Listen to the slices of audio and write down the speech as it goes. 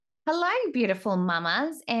Hello, beautiful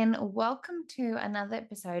mamas, and welcome to another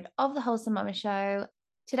episode of the Wholesome Mama Show.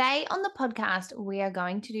 Today on the podcast, we are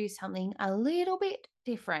going to do something a little bit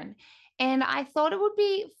different. And I thought it would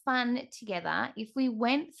be fun together if we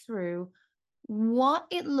went through what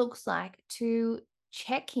it looks like to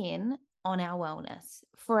check in on our wellness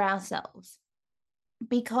for ourselves.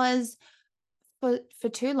 Because for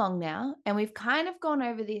too long now, and we've kind of gone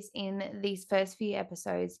over this in these first few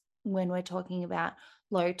episodes when we're talking about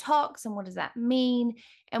low tox and what does that mean.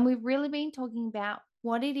 And we've really been talking about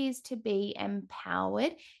what it is to be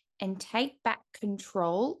empowered and take back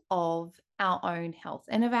control of our own health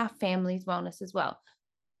and of our family's wellness as well.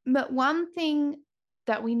 But one thing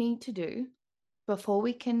that we need to do before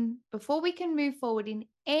we can move forward in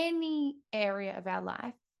any area of our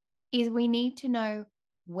life is we need to know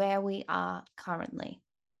where we are currently.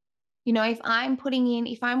 If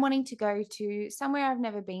I'm wanting to go to somewhere I've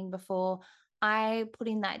never been before, I put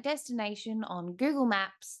in that destination on Google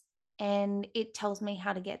Maps and it tells me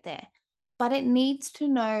how to get there. But it needs to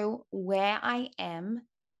know where I am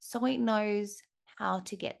so it knows how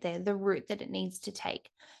to get there, the route that it needs to take.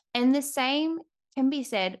 And the same can be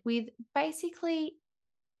said with basically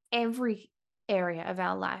every area of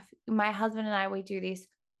our life. My husband and I, we do this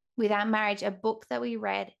with our marriage. A book that we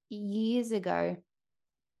read years ago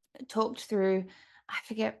talked through,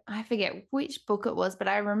 I forget which book it was, but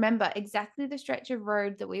I remember exactly the stretch of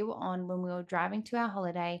road that we were on when we were driving to our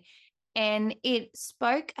holiday. And it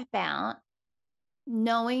spoke about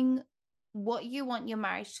knowing what you want your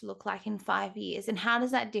marriage to look like in 5 years and how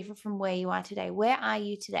does that differ from where you are today? Where are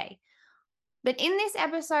you today? But in this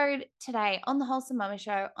episode today on the Wholesome Mama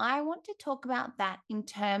Show, I want to talk about that in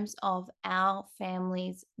terms of our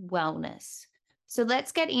family's wellness. So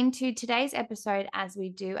let's get into today's episode as we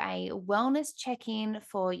do a wellness check-in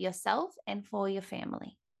for yourself and for your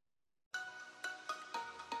family.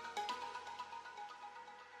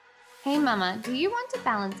 Hey mama, do you want to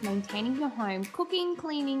balance maintaining your home, cooking,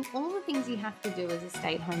 cleaning, all the things you have to do as a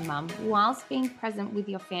stay-at-home mum whilst being present with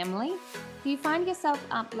your family? Do you find yourself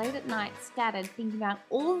up late at night scattered thinking about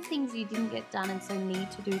all the things you didn't get done and so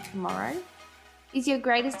need to do tomorrow? Is your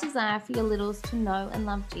greatest desire for your littles to know and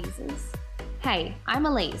love Jesus? Hey, I'm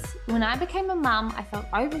Elise. When I became a mum, I felt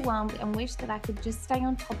overwhelmed and wished that I could just stay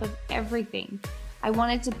on top of everything. I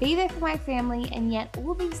wanted to be there for my family, and yet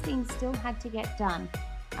all these things still had to get done.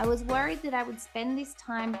 I was worried that I would spend this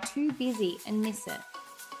time too busy and miss it.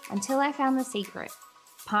 Until I found the secret: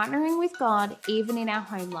 partnering with God even in our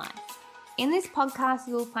home life. In this podcast,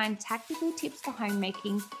 you will find tactical tips for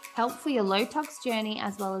homemaking, help for your low tox journey,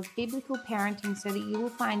 as well as biblical parenting so that you will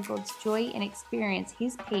find God's joy and experience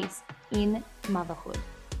His peace in motherhood.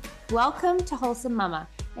 Welcome to Wholesome Mama.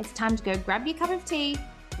 It's time to go grab your cup of tea,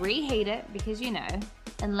 reheat it because you know,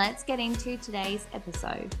 and let's get into today's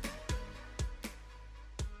episode.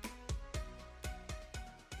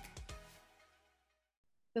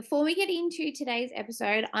 Before we get into today's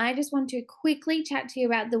episode, I just want to quickly chat to you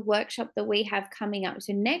about the workshop that we have coming up.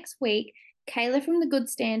 So next week, Kayla from The Good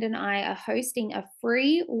Stand and I are hosting a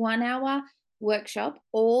free 1-hour workshop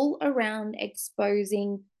all around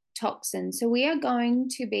exposing toxins. So we are going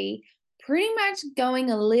to be pretty much going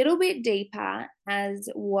a little bit deeper as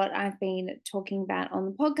what I've been talking about on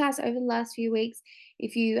the podcast over the last few weeks.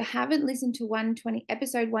 If you haven't listened to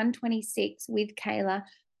episode 126 with Kayla,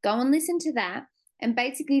 go and listen to that. And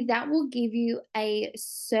basically that will give you a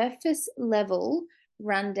surface level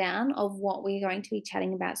rundown of what we're going to be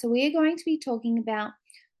chatting about. So we are going to be talking about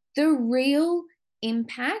the real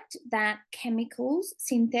impact that chemicals,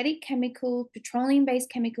 synthetic chemicals,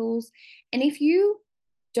 petroleum-based chemicals, and if you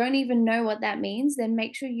don't even know what that means, then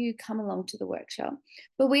make sure you come along to the workshop.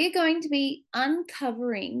 But we're going to be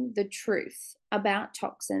uncovering the truth about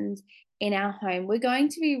toxins in our home. We're going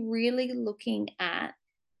to be really looking at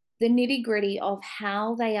the nitty-gritty of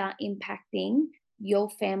how they are impacting your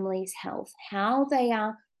family's health, how they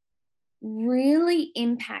are really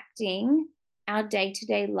impacting our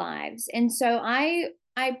day-to-day lives. And so I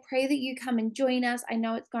pray that you come and join us. I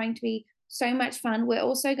know it's going to be so much fun. We're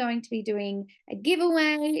also going to be doing a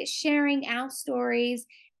giveaway, sharing our stories,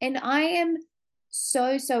 and I am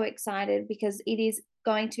so excited because it is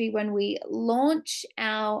going to be when we launch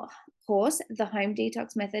our course, the Home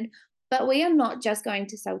Detox Method. But we are not just going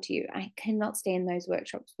to sell to you. I cannot stand those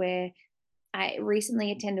workshops where I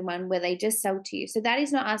recently attended one where they just sell to you. So that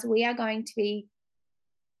is not us. We are going to be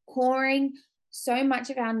pouring so much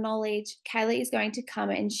of our knowledge. Kayla is going to come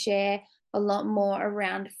and share a lot more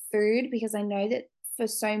around food because I know that for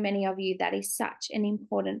so many of you, that is such an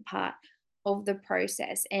important part of the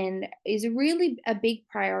process and is really a big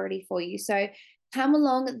priority for you. So come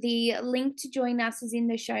along. The link to join us is in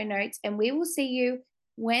the show notes, and we will see you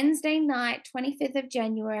Wednesday night, 25th of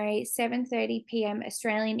January, 7:30 p.m.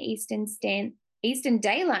 Australian Eastern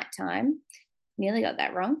Daylight Time. Nearly got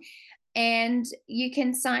that wrong. And you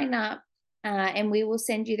can sign up, and we will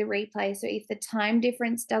send you the replay. So if the time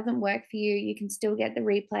difference doesn't work for you, you can still get the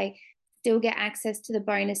replay, still get access to the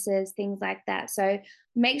bonuses, things like that. So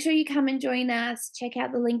make sure you come and join us. Check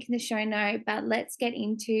out the link in the show note. But let's get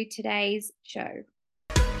into today's show.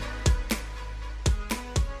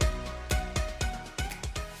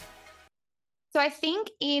 So I think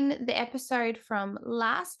in the episode from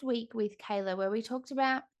last week with Kayla, where we talked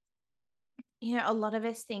about, a lot of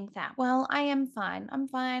us think that, well, I am fine. I'm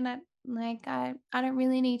fine. I don't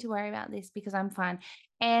really need to worry about this because I'm fine.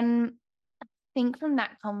 And I think from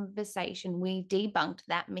that conversation, we debunked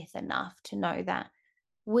that myth enough to know that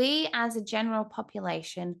we as a general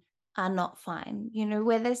population are not fine.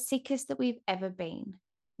 We're the sickest that we've ever been.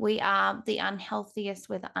 We are the unhealthiest.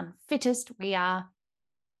 We're the unfittest.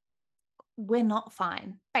 We're not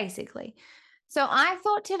fine, basically. So I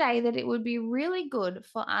thought today that it would be really good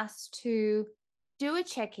for us to do a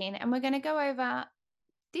check-in, and we're going to go over,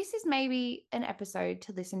 this is maybe an episode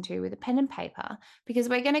to listen to with a pen and paper, because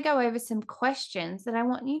we're going to go over some questions that I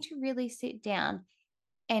want you to really sit down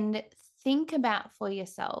and think about for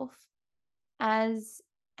yourself as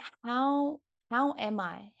how am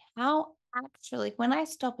I? How actually, when I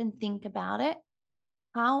stop and think about it,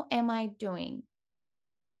 how am I doing?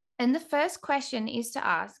 And the first question is to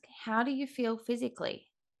ask, how do you feel physically?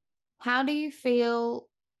 How do you feel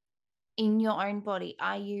in your own body?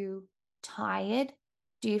 Are you tired?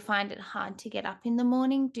 Do you find it hard to get up in the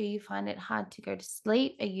morning? Do you find it hard to go to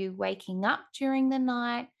sleep? Are you waking up during the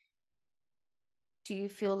night? Do you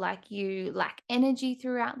feel like you lack energy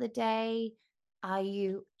throughout the day? Are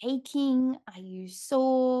you aching? Are you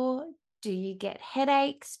sore? Do you get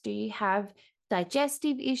headaches? Do you have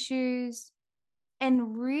digestive issues?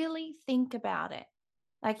 And really think about it.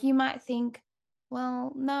 Like, you might think,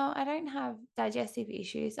 well, no, I don't have digestive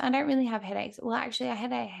issues. I don't really have headaches. Well, actually, I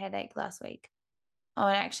had a headache last week. Oh,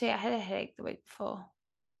 and actually, I had a headache the week before.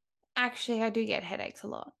 Actually, I do get headaches a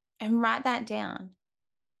lot. And write that down.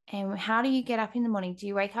 And how do you get up in the morning? Do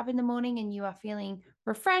you wake up in the morning and you are feeling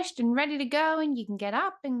refreshed and ready to go and you can get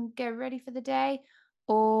up and get ready for the day?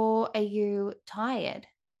 Or are you tired?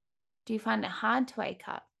 Do you find it hard to wake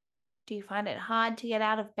up? Do you find it hard to get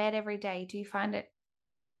out of bed every day? Do you find it,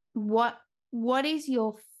 what is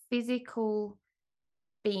your physical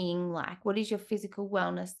being like? What is your physical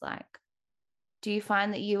wellness like? Do you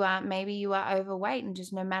find that maybe you are overweight and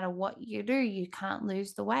just no matter what you do, you can't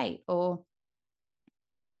lose the weight? Or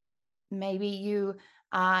maybe you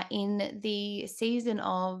are in the season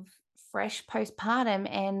of fresh postpartum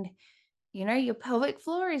and your pelvic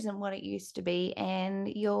floor isn't what it used to be, and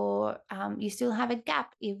you still have a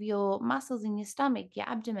gap of your muscles in your stomach, your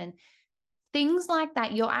abdomen, things like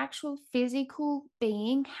that. Your actual physical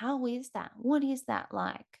being, how is that? What is that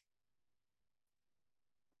like?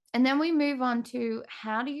 And then we move on to,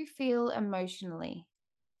 how do you feel emotionally?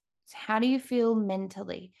 How do you feel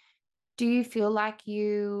mentally? Do you feel like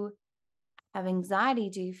you have anxiety?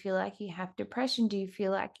 Do you feel like you have depression? Do you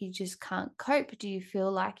feel like you just can't cope? Do you feel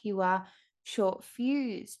like you are short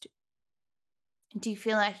fused? Do you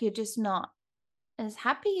feel like you're just not as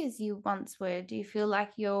happy as you once were? Do you feel like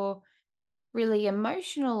you're really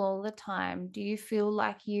emotional all the time? Do you feel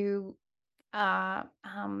like you are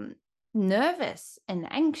nervous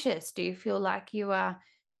and anxious? Do you feel like you are,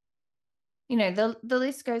 the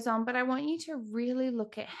list goes on, but I want you to really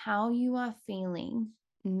look at how you are feeling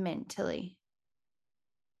mentally.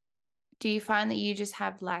 Do you find that you just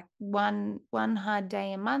have like one hard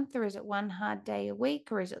day a month, or is it one hard day a week,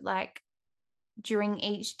 or is it like during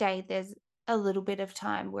each day there's a little bit of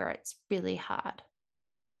time where it's really hard?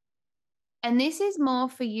 And this is more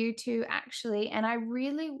for you to actually, and I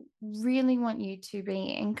really, really want you to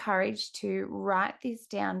be encouraged to write this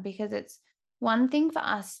down, because it's one thing for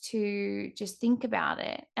us to just think about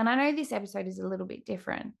it. And I know this episode is a little bit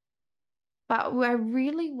different, but I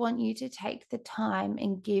really want you to take the time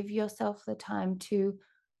and give yourself the time to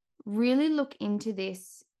really look into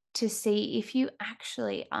this to see if you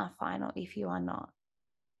actually are fine or if you are not.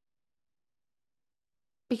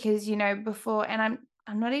 Because, before, and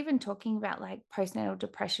I'm not even talking about like postnatal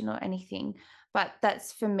depression or anything, but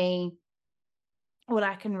that's for me what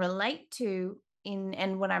I can relate to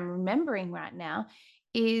and what I'm remembering right now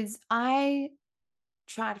is I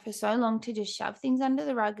tried for so long to just shove things under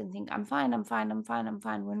the rug and think, I'm fine, I'm fine, I'm fine, I'm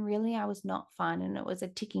fine, when really I was not fine, and it was a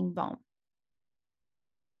ticking bomb.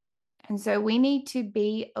 And so we need to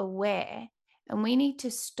be aware, and we need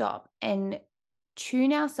to stop and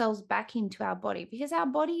tune ourselves back into our body, because our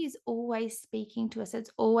body is always speaking to us.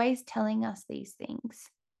 It's always telling us these things.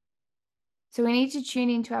 So we need to tune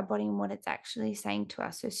into our body and what it's actually saying to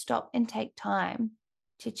us. So stop and take time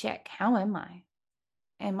to check, how am I?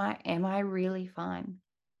 Am I really fine?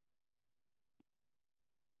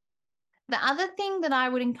 The other thing that I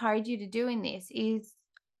would encourage you to do in this is,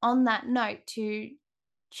 on that note, to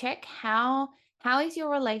check how is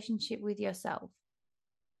your relationship with yourself?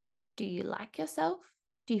 Do you like yourself?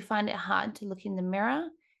 Do you find it hard to look in the mirror?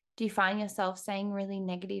 Do you find yourself saying really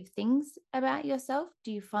negative things about yourself?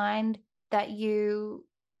 Do you find that you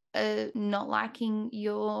are not liking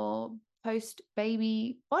your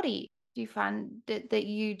post-baby body? Do you find that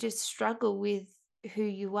you just struggle with who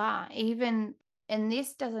you are? Even, and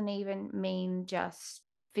this doesn't even mean just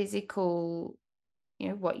physical,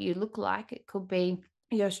 what you look like. It could be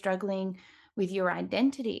you're struggling with your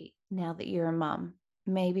identity now that you're a mum.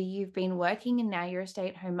 Maybe you've been working and now you're a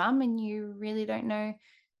stay-at-home mum and you really don't know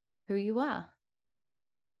who you are.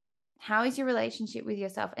 How is your relationship with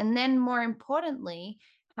yourself? And then, more importantly,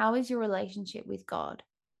 how is your relationship with God?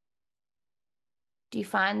 Do you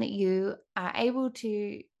find that you are able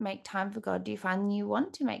to make time for God? Do you find you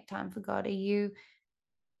want to make time for God? Are you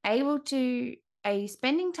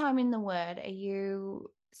spending time in the Word? Are you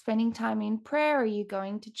spending time in prayer? Are you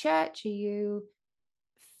going to church? Are you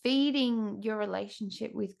feeding your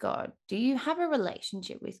relationship with God? Do you have a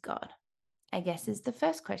relationship with God? I guess is the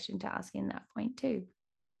first question to ask in that point too.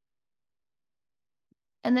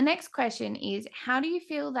 And the next question is, how do you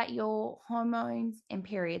feel that your hormones and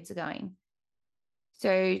periods are going?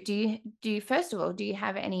 So do you first of all, do you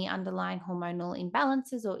have any underlying hormonal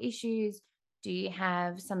imbalances or issues? Do you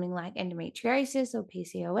have something like endometriosis or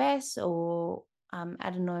PCOS or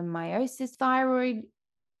adenomyosis, thyroid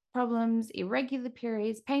problems, irregular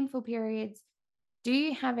periods, painful periods? Do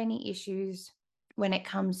you have any issues when it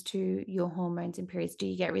comes to your hormones and periods? Do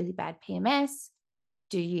you get really bad PMS?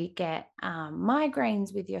 Do you get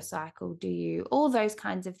migraines with your cycle? Do you, all those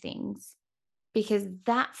kinds of things? Because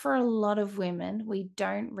that, for a lot of women, we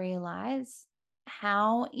don't realize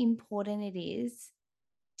how important it is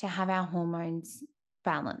to have our hormones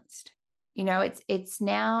balanced. It's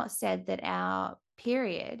now said that our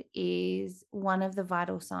period is one of the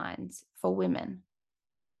vital signs for women.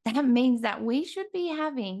 That means that we should be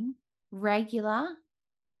having regular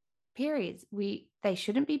periods. They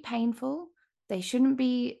shouldn't be painful. They shouldn't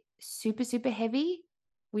be super, super heavy.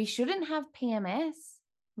 We shouldn't have PMS.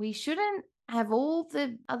 We shouldn't have all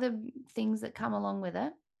the other things that come along with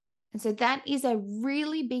it. And so that is a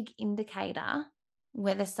really big indicator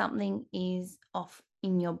whether something is off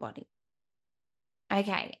in your body.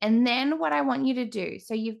 Okay. And then what I want you to do,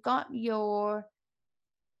 so you've got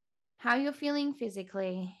how you're feeling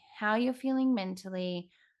physically, how you're feeling mentally,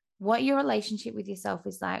 what your relationship with yourself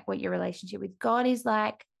is like, what your relationship with God is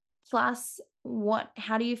like, plus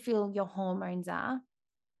how do you feel your hormones are?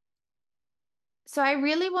 So I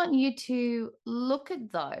really want you to look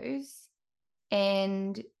at those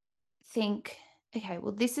and think, okay,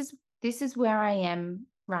 well, this is where I am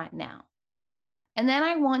right now. And then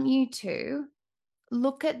I want you to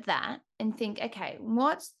look at that and think, okay,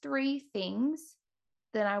 what's 3 things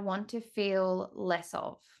that I want to feel less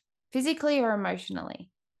of, physically or emotionally?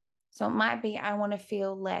 So it might be, I want to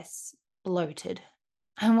feel less bloated.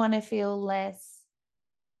 I want to feel less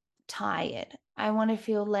tired. I want to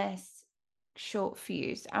feel less short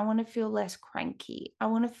fused. I want to feel less cranky. I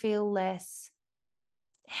want to feel less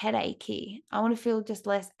headachy. I want to feel just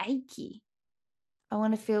less achy. I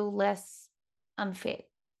want to feel less unfit.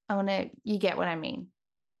 You get what I mean?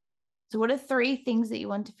 So what are 3 things that you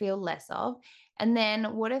want to feel less of? And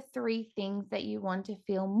then what are 3 things that you want to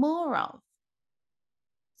feel more of?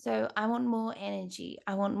 So I want more energy.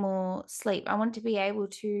 I want more sleep. I want to be able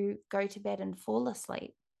to go to bed and fall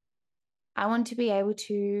asleep. I want to be able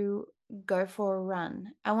to go for a run.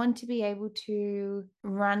 I want to be able to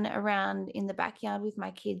run around in the backyard with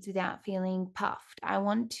my kids without feeling puffed. I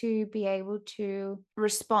want to be able to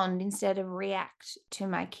respond instead of react to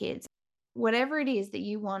my kids. Whatever it is that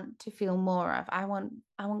you want to feel more of. I want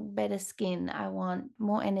better skin. I want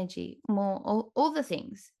more energy, all the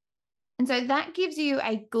things. And so that gives you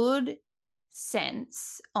a good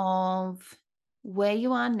sense of where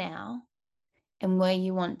you are now and where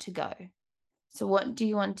you want to go. So what do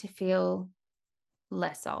you want to feel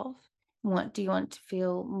less of? What do you want to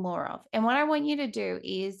feel more of? And what I want you to do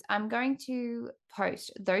is, I'm going to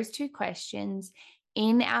post those 2 questions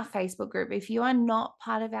in our Facebook group. If you are not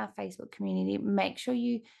part of our Facebook community, make sure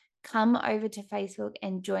you come over to Facebook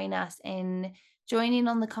and join us and join in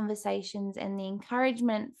on the conversations and the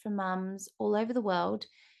encouragement for mums all over the world.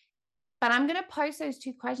 But I'm going to post those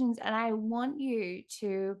 2 questions and I want you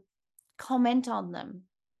to comment on them.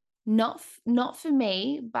 Not for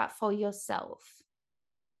me, but for yourself,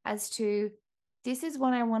 as to, this is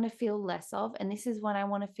what I want to feel less of, and this is what I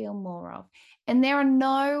want to feel more of. And there are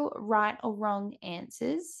no right or wrong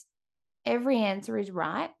answers. Every answer is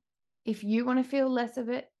right. If you want to feel less of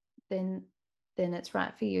it, then it's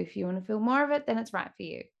right for you. If you want to feel more of it, then it's right for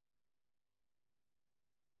you.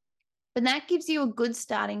 But that gives you a good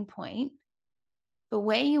starting point for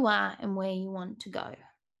where you are and where you want to go.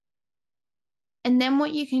 And then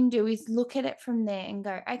what you can do is look at it from there and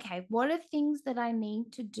go, okay, what are things that I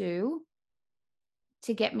need to do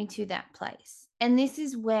to get me to that place? And this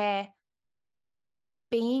is where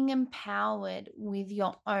being empowered with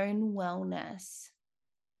your own wellness,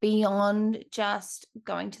 beyond just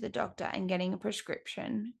going to the doctor and getting a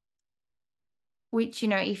prescription, which,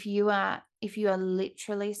 if you are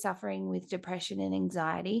literally suffering with depression and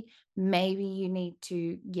anxiety, maybe you need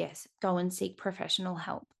to, yes, go and seek professional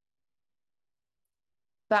help.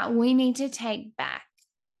 But we need to take back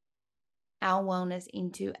our wellness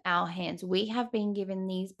into our hands. We have been given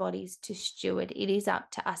these bodies to steward. It is up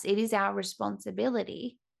to us. It is our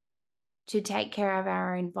responsibility to take care of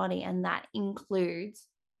our own body. And that includes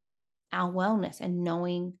our wellness and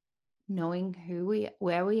knowing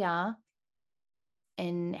where we are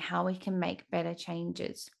and how we can make better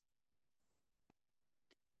changes.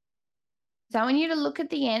 So I want you to look at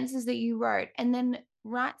the answers that you wrote and then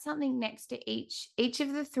write something next to each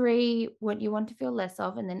of the 3 what you want to feel less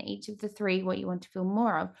of, and then each of the 3 what you want to feel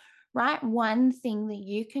more of. Write one thing that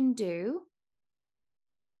you can do.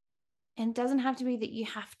 And it doesn't have to be that you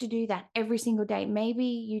have to do that every single day. Maybe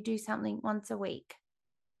you do something once a week.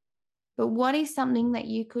 But what is something that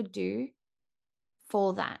you could do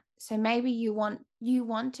for that? So maybe you want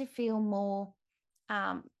to feel more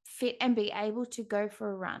fit and be able to go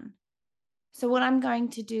for a run. So what I'm going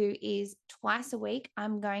to do is twice a week,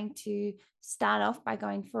 I'm going to start off by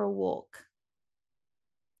going for a walk.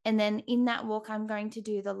 And then in that walk, I'm going to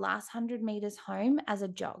do the last 100 meters home as a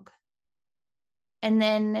jog. And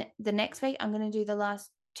then the next week, I'm going to do the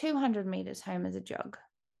last 200 meters home as a jog.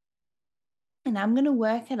 And I'm going to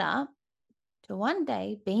work it up to one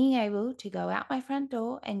day being able to go out my front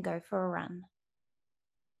door and go for a run.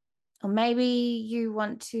 Or maybe I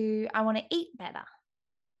want to eat better.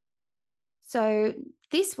 So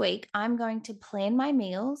this week, I'm going to plan my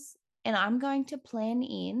meals, and I'm going to plan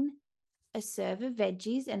in a serve of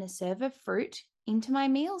veggies and a serve of fruit into my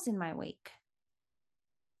meals in my week.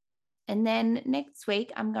 And then next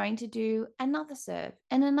week, I'm going to do another serve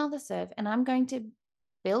and another serve, and I'm going to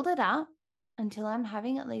build it up until I'm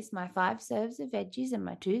having at least my 5 serves of veggies and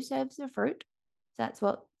my 2 serves of fruit. That's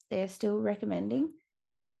what they're still recommending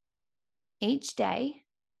each day,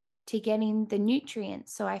 to get in the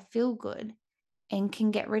nutrients so I feel good and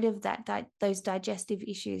can get rid of those digestive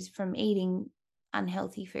issues from eating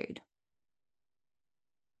unhealthy food.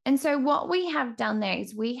 And so what we have done there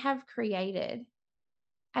is we have created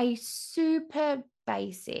a super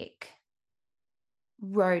basic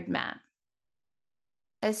roadmap,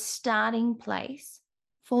 a starting place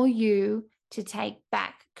for you to take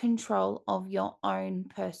back control of your own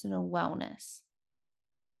personal wellness.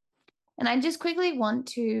 And I just quickly want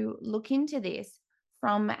to look into this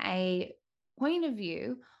from a point of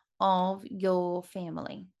view of your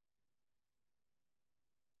family.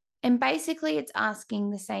 And basically, it's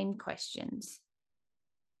asking the same questions.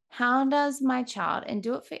 How does my child, and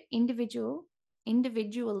do it for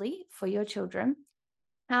individually for your children,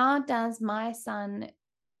 how does my son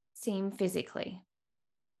seem physically?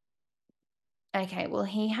 Okay, well,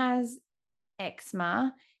 he has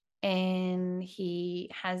eczema and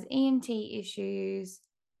he has ENT issues,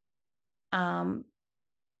 but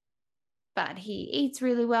he eats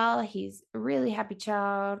really well. He's a really happy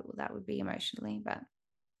child. Well, that would be emotionally, but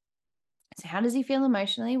so how does he feel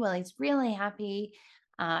emotionally? Well, he's really happy.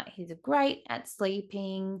 He's great at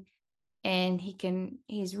sleeping, and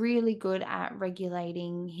he's really good at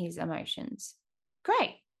regulating his emotions.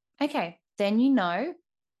 Great. Okay. Then you know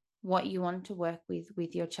what you want to work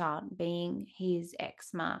with your child, being his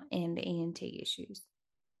eczema and ENT issues.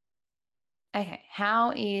 Okay.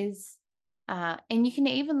 How is, and you can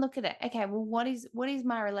even look at it. Okay. Well, what is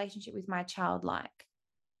my relationship with my child like?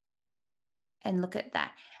 And look at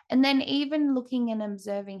that. And then even looking and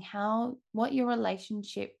observing what your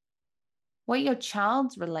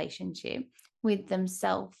child's relationship with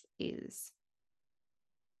themselves is.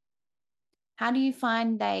 How do you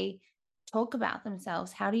find they talk about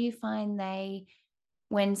themselves? How do you find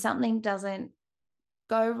when something doesn't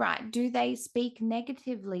go right, do they speak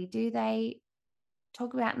negatively? Do they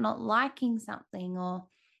talk about not liking something? Or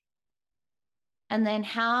And then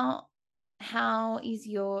how is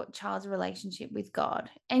your child's relationship with God?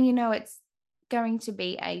 And it's going to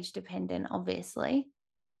be age dependent, obviously.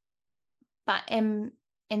 But and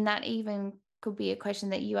that even could be a question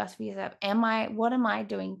that you ask for yourself. What am I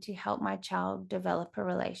doing to help my child develop a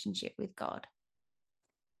relationship with God?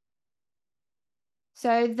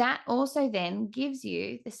 So that also then gives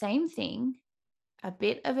you the same thing, a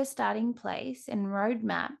bit of a starting place and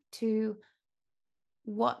roadmap to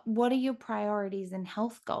what are your priorities and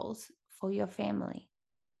health goals for your family.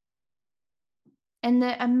 And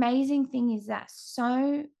the amazing thing is that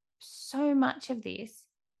so much of this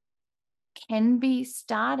can be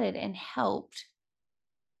started and helped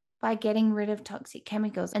by getting rid of toxic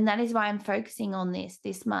chemicals. And that is why I'm focusing on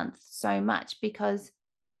this month so much, because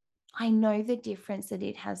I know the difference that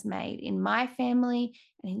it has made in my family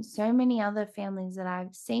and in so many other families that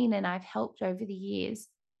I've seen and I've helped over the years.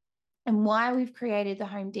 And why we've created the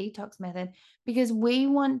home detox method, because we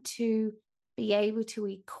want to be able to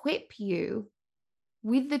equip you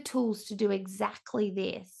with the tools to do exactly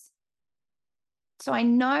this. So I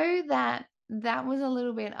know that was a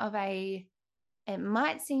little bit of it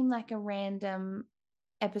might seem like a random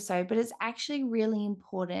episode, but it's actually really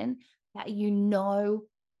important that you know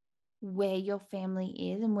where your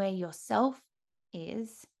family is and where yourself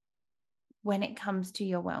is when it comes to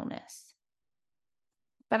your wellness.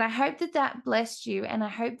 But I hope that blessed you, and I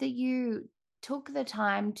hope that you took the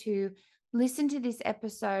time to listen to this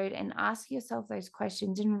episode and ask yourself those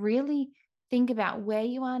questions and really think about where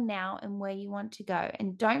you are now and where you want to go.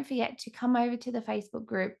 And don't forget to come over to the Facebook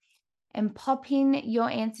group and pop in your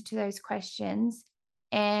answer to those questions.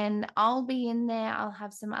 And I'll be in there. I'll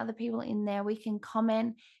have some other people in there. We can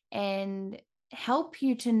comment and help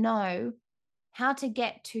you to know how to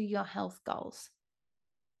get to your health goals.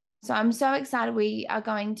 So I'm so excited. We are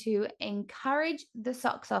going to encourage the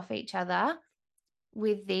socks off each other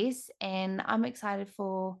with this. And I'm excited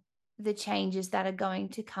for the changes that are going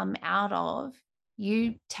to come out of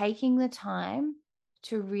you taking the time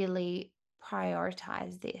to really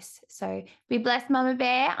prioritize this. So be blessed, Mama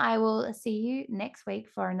Bear. I will see you next week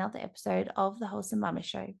for another episode of the Wholesome Mama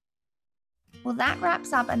Show. Well, that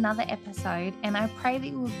wraps up another episode, and I pray that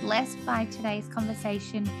you were blessed by today's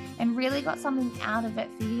conversation and really got something out of it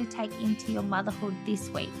for you to take into your motherhood this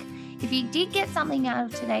week. If you did get something out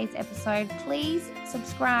of today's episode, please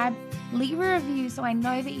subscribe, leave a review so I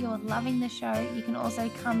know that you're loving the show. You can also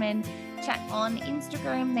come and chat on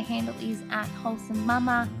Instagram. The handle is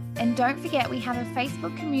 @WholesomeMama. And don't forget, we have a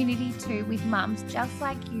Facebook community too with mums just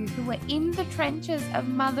like you who are in the trenches of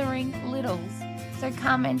mothering littles. So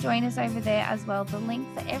come and join us over there as well. The link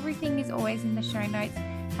for everything is always in the show notes.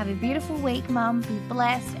 Have a beautiful week, Mum. Be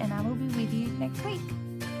blessed, and I will be with you next week.